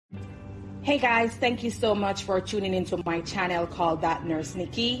Hey guys, thank you so much for tuning into my channel called That Nurse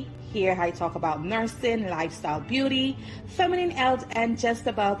Nikki. Here I talk about nursing, lifestyle, beauty, feminine health, and just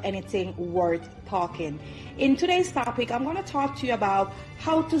about anything worth talking. In today's topic, I'm going to talk to you about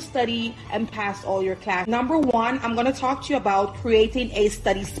how to study and pass all your classes. Number one, I'm going to talk to you about creating a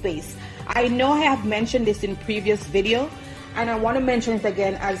study space. I know I have mentioned this in previous video, and I want to mention it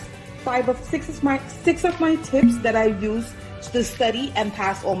again as six of my tips that I use to study and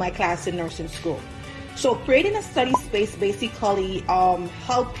pass all my classes in nursing school. So creating a study space basically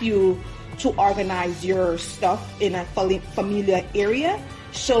help you to organize your stuff in a familiar area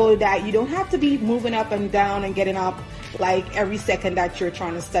so that you don't have to be moving up and down and getting up like every second that you're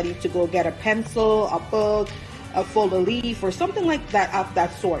trying to study to go get a pencil, a book, a folder leaf, or something like that of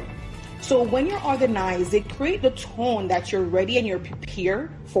that sort. So when you're organized, it creates the tone that you're ready and you're prepared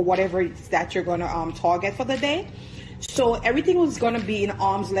for whatever it is that you're going to target for the day. So everything was going to be in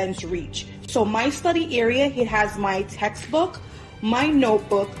arm's length reach. So my study area, it has my textbook, my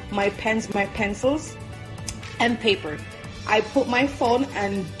notebook, my pens, my pencils, and paper. I put my phone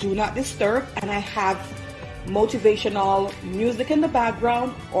and do not disturb, and I have motivational music in the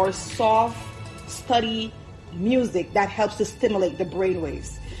background or soft study music that helps to stimulate the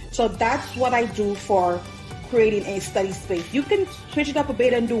brainwaves. So that's what I do for creating a study space. You can switch it up a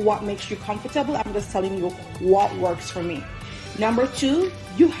bit and do what makes you comfortable. I'm just telling you what works for me. Number two,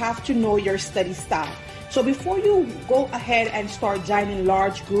 you have to know your study style. So before you go ahead and start joining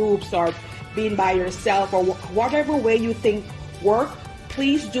large groups or being by yourself or whatever way you think work,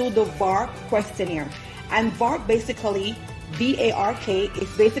 please do the VARK questionnaire. And VARK basically, V-A-R-K, is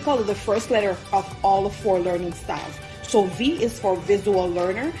basically the first letter of all the 4 learning styles. So V is for visual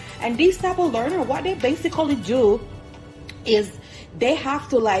learner, and these type of learner, what they basically do is they have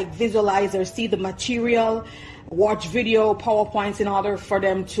to like visualize or see the material, watch video, PowerPoints in order for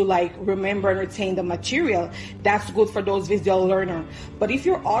them to like remember and retain the material. That's good for those visual learner. But if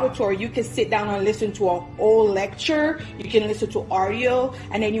you're auditory, you can sit down and listen to a whole lecture. You can listen to audio,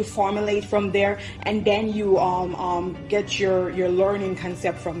 and then you formulate from there, and then you get your learning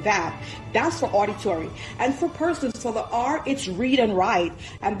concept from that. That's for auditory. And for persons, for the R, it's read and write.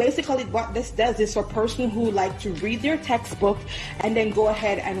 And basically what this does is for person who like to read their textbook and then go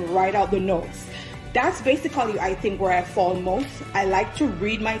ahead and write out the notes. That's basically, I think, where I fall most. I like to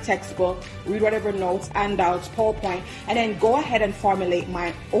read my textbook, read whatever notes, handouts, PowerPoint, and then go ahead and formulate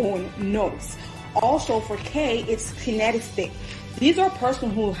my own notes. Also for K, it's kinetic. These are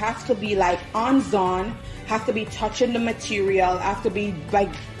persons who have to be like hands-on, have to be touching the material, have to be like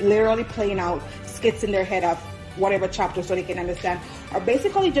literally playing out skits in their head of whatever chapter so they can understand, or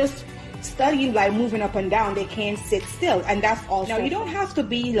basically just studying like moving up and down. They can't sit still, and that's also. Now you don't have to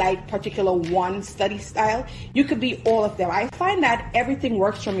be like particular one study style. You could be all of them. I find that everything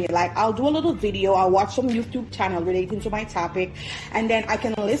works for me. Like I'll do a little video, I'll watch some YouTube channel relating to my topic, and then I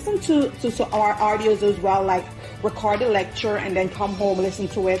can listen to our audios as well, like record a lecture and then come home, listen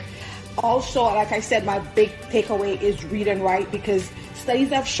to it. Also, like I said, my big takeaway is read and write, because studies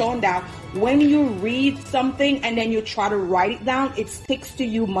have shown that when you read something and then you try to write it down, it sticks to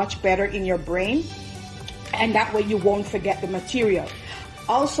you much better in your brain, and that way you won't forget the material.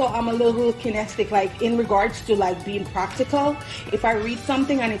 Also, I'm a little kinesthetic, like in regards to like being practical. If I read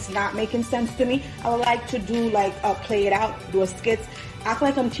something and it's not making sense to me, I would like to do like play it out, do a skit, act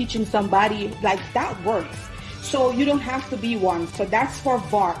like I'm teaching somebody. Like that works. So you don't have to be one. So that's for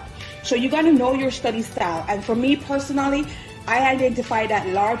VARK. So you got to know your study style. And for me personally, I identify that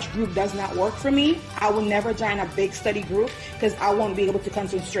large group does not work for me. I will never join a big study group because I won't be able to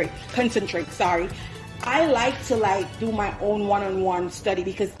concentrate. I like to like do my own one-on-one study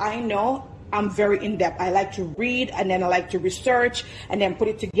because I know I'm very in-depth. I like to read, and then I like to research and then put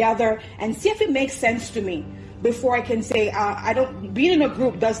it together and see if it makes sense to me before I can say being in a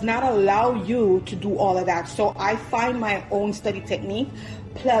group does not allow you to do all of that. So I find my own study technique.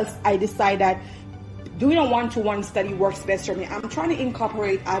 Plus I decide that doing a one-to-one study works best for me. I'm trying to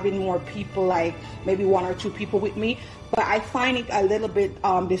incorporate having more people, like maybe 1 or 2 people with me, but I find it a little bit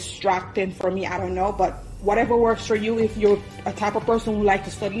distracting for me. I don't know, but whatever works for you. If you're a type of person who likes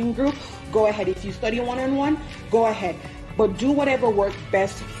to study in group, go ahead. If you study one-on-one, go ahead. But do whatever works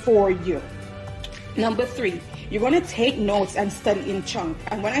best for you. Number 3, you're going to take notes and study in chunks.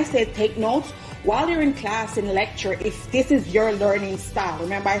 And when I say take notes, while you're in class, in lecture, if this is your learning style,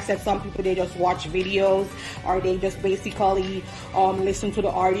 remember I said some people, they just watch videos or they just basically listen to the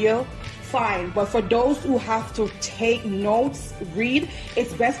audio, fine. But for those who have to take notes, read,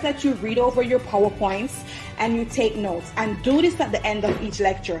 it's best that you read over your PowerPoints and you take notes, and do this at the end of each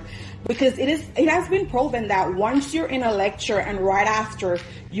lecture, because it has been proven that once you're in a lecture and right after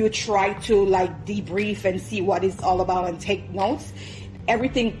you try to like debrief and see what it's all about and take notes,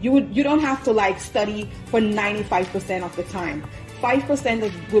 everything you don't have to like study for 95% of the time.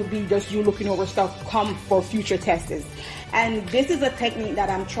 5% will be just you looking over stuff come for future tests. And this is a technique that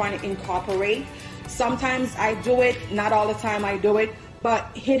I'm trying to incorporate. Sometimes I do it, not all the time I do it, but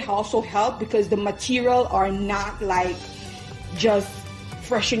it also helps because the material are not like just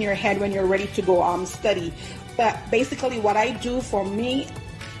fresh in your head when you're ready to go study. But basically what I do for me,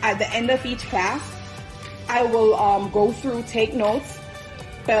 at the end of each class, I will go through, take notes,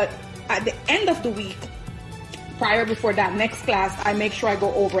 but at the end of the week, before that next class, I make sure I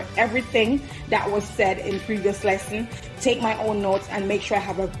go over everything that was said in previous lesson, take my own notes, and make sure I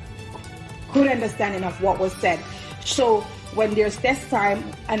have a good understanding of what was said. So when there's test time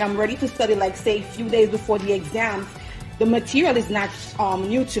and I'm ready to study, like say a few days before the exams, the material is not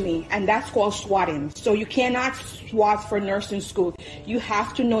new to me, and that's called swatting. So you cannot SWOT for nursing school. You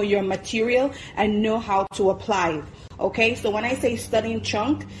have to know your material and know how to apply it. Okay, so when I say studying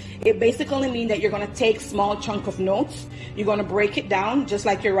chunk, it basically means that you're going to take small chunk of notes. You're going to break it down just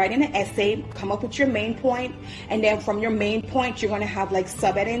like you're writing an essay, come up with your main point, and then from your main point, you're going to have like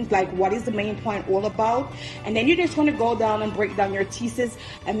subheadings, like what is the main point all about? And then you're just going to go down and break down your thesis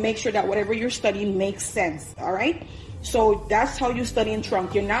and make sure that whatever you're studying makes sense, all right? So that's how you study in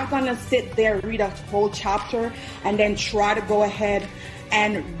trunk. You're not going to sit there, read a whole chapter, and then try to go ahead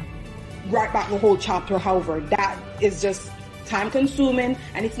and write back the whole chapter. However, that is just time consuming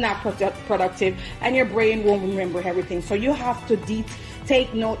and it's not productive, and your brain won't remember everything. So you have to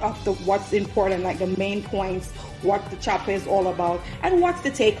take note of what's important, like the main points, what the chapter is all about, and what's the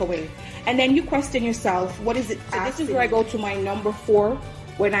takeaway. And then you question yourself, what is it? So this is where I go to my number 4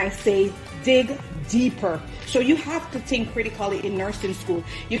 when I say dig deeper. So you have to think critically in nursing school.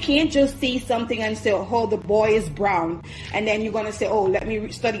 You can't just see something and say, oh, the boy is brown, and then you're going to say, oh, let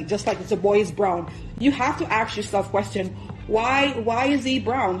me study just like the boy is brown. You have to ask yourself question, why is he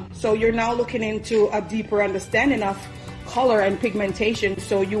brown? So you're now looking into a deeper understanding of color and pigmentation.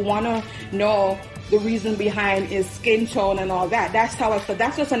 So you want to know the reason behind his skin tone and all that. That's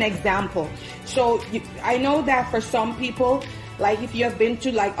just an example. So I know that for some people, like if you have been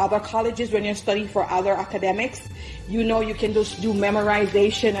to like other colleges when you're studying for other academics, you know you can just do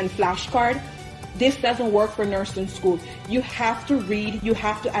memorization and flashcard. This doesn't work for nursing school. You have to read, you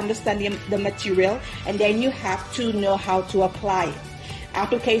have to understand the material, and then you have to know how to apply it.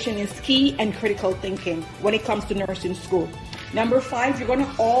 Application is key, and critical thinking when it comes to nursing school. Number 5, you're going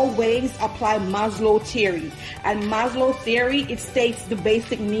to always apply Maslow theory. And Maslow theory, it states the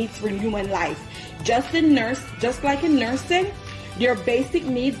basic needs for human life. Just like in nursing, there are basic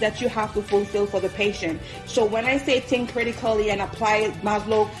needs that you have to fulfill for the patient. So when I say think critically and apply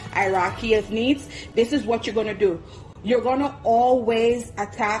Maslow hierarchy of needs, this is what you're going to do. You're going to always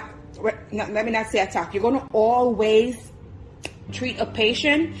let me not say attack. You're going to always treat a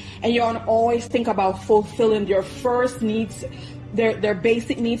patient, and you're going to always think about fulfilling their first needs, their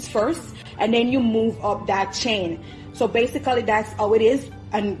basic needs first, and then you move up that chain. So basically that's how it is,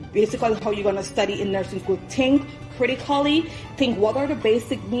 and basically how you're going to study in nursing school. Think critically, think what are the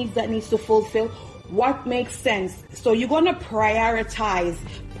basic needs that needs to fulfill, what makes sense. So you're going to prioritize.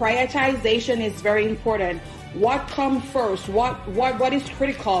 Prioritization is very important. What comes first? What is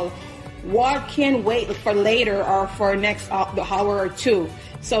critical? What can wait for later or for next hour or two?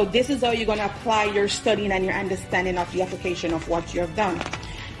 So this is how you're going to apply your studying and your understanding of the application of what you have done.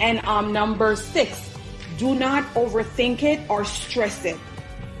 And number 6, do not overthink it or stress it.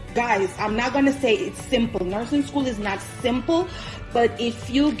 Guys, I'm not going to say it's simple. Nursing school is not simple, but if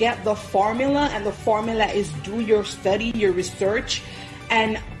you get the formula, and the formula is do your study, your research,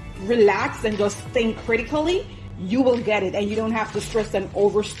 and relax and just think critically, you will get it, and you don't have to stress and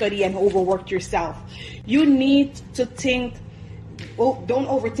overstudy and overwork yourself. You need to think, don't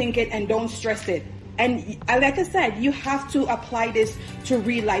overthink it and don't stress it. And like I said, you have to apply this to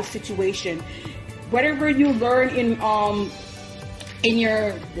real life situation. Whatever you learn in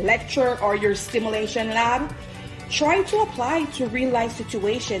your lecture or your simulation lab, try to apply to real life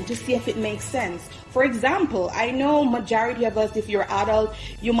situation to see if it makes sense. For example, I know majority of us, if you're adult,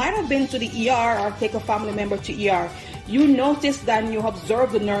 you might have been to the ER or take a family member to ER. You notice that you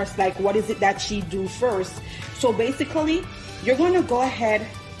observe the nurse, like what is it that she do first. So basically, you're going to go ahead,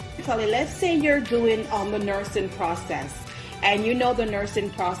 let's say you're doing the nursing process, and you know the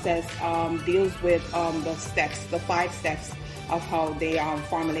nursing process deals with the 5 steps of how they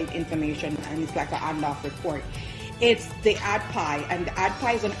formulate information, and it's like a handoff report. It's the ADPI, and the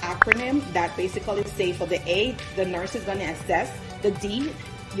ADPI is an acronym that basically says for the A, the nurse is going to assess, the D,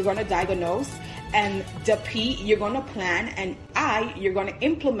 you're going to diagnose, and the P, you're going to plan, and I, you're going to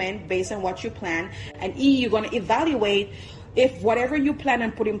implement based on what you plan, and E, you're going to evaluate if whatever you plan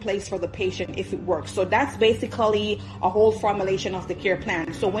and put in place for the patient, if it works. So that's basically a whole formulation of the care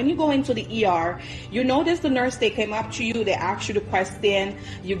plan. So when you go into the ER, you notice the nurse, they came up to you, they asked you the question,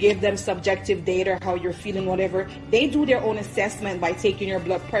 you gave them subjective data, how you're feeling, whatever. They do their own assessment by taking your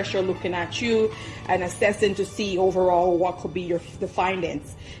blood pressure, looking at you, and assessing to see overall what could be the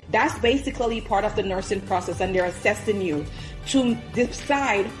findings. That's basically part of the nursing process, and they're assessing you to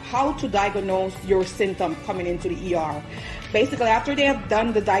decide how to diagnose your symptom coming into the ER. Basically, after they have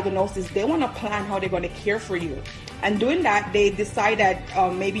done the diagnosis, they want to plan how they're going to care for you. And doing that, they decide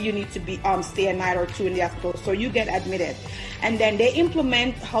that maybe you need to be stay a night or two in the hospital, so you get admitted. And then they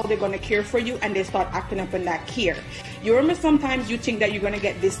implement how they're going to care for you, and they start acting up in that care. You remember sometimes you think that you're going to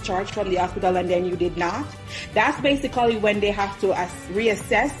get discharged from the hospital and then you did not? That's basically when they have to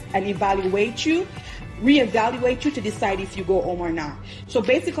reassess and reevaluate you to decide if you go home or not. So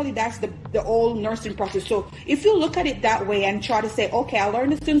basically that's the whole nursing process. So if you look at it that way and try to say, okay, I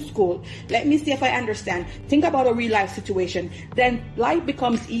learned this in school, let me see if I understand, think about a real life situation, then life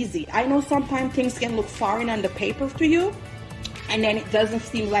becomes easy. I know sometimes things can look foreign on the paper to you, and then it doesn't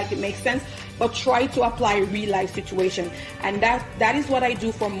seem like it makes sense, but try to apply a real life situation. And that is what I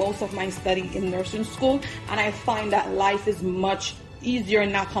do for most of my study in nursing school, and I find that life is much easier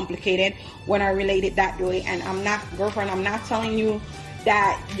and not complicated when I relate it that way. And I'm not telling you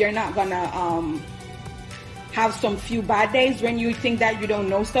that you're not gonna have some few bad days when you think that you don't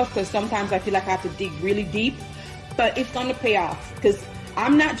know stuff, because sometimes I feel like I have to dig really deep, but it's gonna pay off, because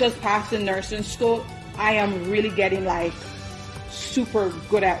I'm not just passing nursing school, I am really getting like super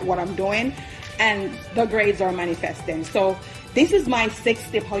good at what I'm doing, and the grades are manifesting. So this is my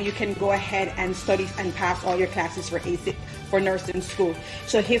 6th tip how you can go ahead and study and pass all your classes for ACE for nursing school.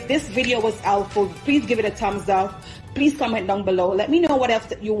 So if this video was helpful, please give it a thumbs up. Please comment down below. Let me know what else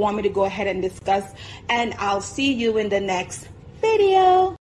you want me to go ahead and discuss, and I'll see you in the next video.